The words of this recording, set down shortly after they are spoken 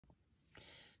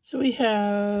So we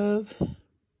have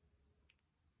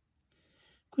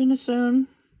Quinacone,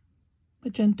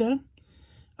 Magenta,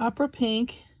 Opera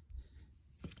Pink,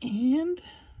 and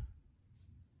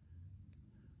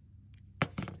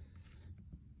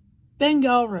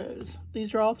Bengal Rose.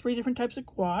 These are all 3 different types of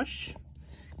gouache.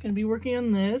 I'm going to be working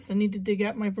on this. I need to dig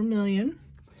out my vermilion.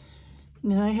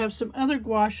 Now I have some other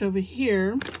gouache over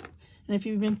here. And if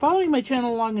you've been following my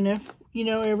channel long enough, you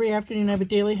know every afternoon I have a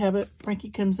daily habit.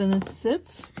 Frankie comes in and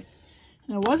sits.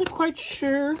 And I wasn't quite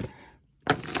sure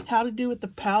how to do with the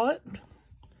palette.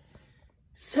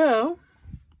 So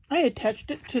I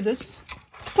attached it to this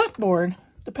clipboard,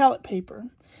 the palette paper.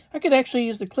 I could actually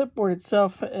use the clipboard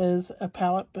itself as a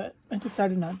palette, but I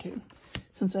decided not to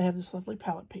since I have this lovely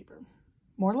palette paper.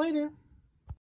 More later.